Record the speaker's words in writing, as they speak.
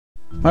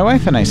My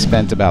wife and I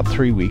spent about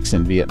 3 weeks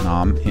in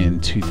Vietnam in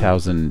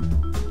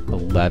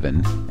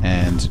 2011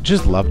 and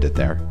just loved it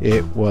there.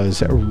 It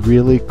was a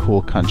really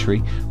cool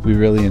country. We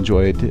really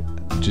enjoyed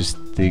just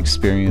the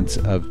experience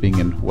of being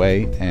in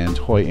Hue and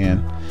Hoi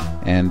An,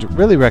 and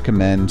really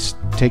recommend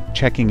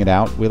checking it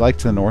out. We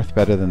liked the north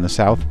better than the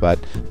south, but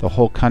the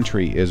whole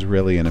country is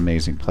really an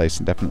amazing place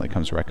and definitely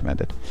comes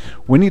recommended.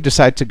 When you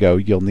decide to go,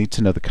 you'll need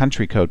to know the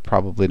country code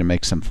probably to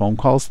make some phone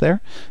calls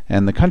there,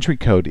 and the country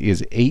code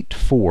is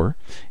 84.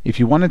 If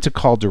you wanted to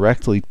call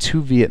directly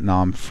to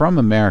Vietnam from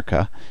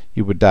America,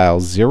 you would dial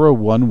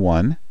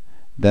 011,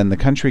 then the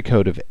country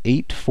code of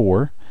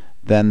 84,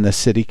 then the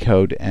city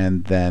code,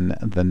 and then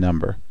the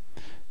number.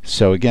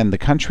 So again, the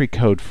country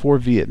code for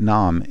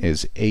Vietnam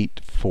is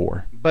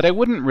 84. But I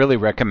wouldn't really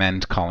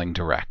recommend calling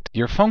direct.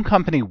 Your phone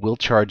company will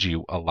charge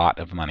you a lot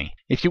of money.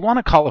 If you want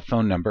to call a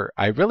phone number,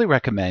 I really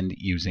recommend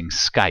using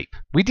Skype.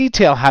 We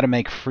detail how to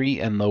make free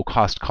and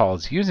low-cost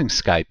calls using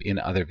Skype in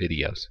other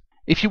videos.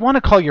 If you want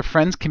to call your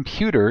friend's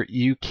computer,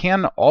 you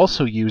can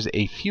also use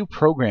a few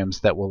programs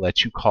that will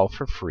let you call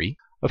for free.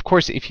 Of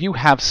course, if you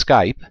have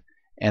Skype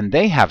and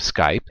they have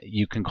Skype,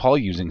 you can call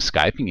using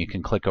Skype, and you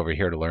can click over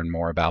here to learn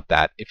more about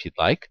that if you'd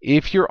like.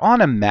 If you're on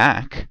a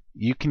Mac,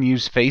 you can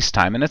use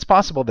FaceTime, and it's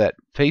possible that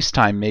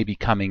FaceTime may be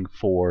coming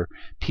for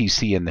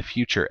PC in the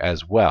future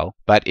as well.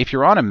 But if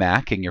you're on a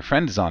Mac and your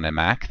friend is on a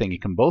Mac, then you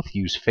can both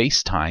use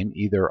FaceTime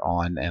either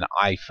on an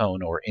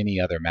iPhone or any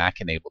other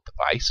Mac-enabled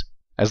device,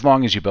 as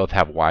long as you both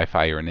have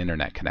Wi-Fi or an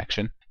internet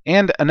connection.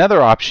 And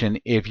another option,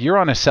 if you're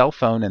on a cell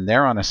phone and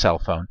they're on a cell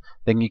phone,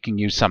 then you can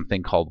use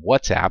something called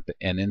WhatsApp,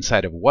 and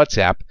inside of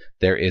WhatsApp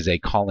there is a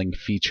calling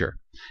feature.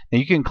 Now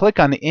you can click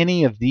on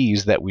any of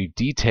these that we've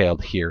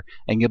detailed here,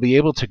 and you'll be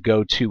able to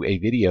go to a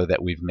video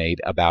that we've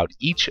made about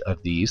each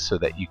of these so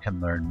that you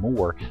can learn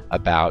more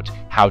about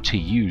how to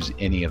use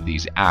any of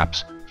these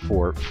apps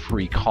for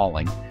free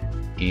calling.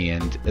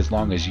 And as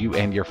long as you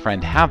and your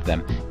friend have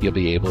them, you'll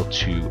be able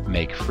to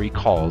make free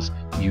calls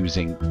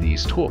using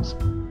these tools.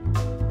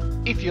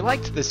 If you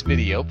liked this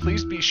video,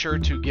 please be sure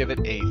to give it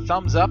a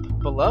thumbs up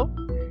below.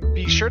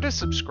 Be sure to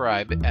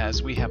subscribe,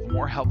 as we have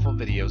more helpful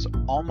videos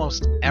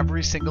almost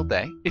every single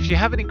day. If you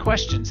have any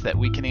questions that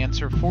we can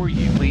answer for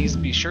you, please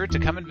be sure to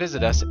come and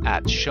visit us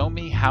at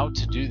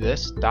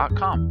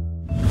showmehowtodothis.com.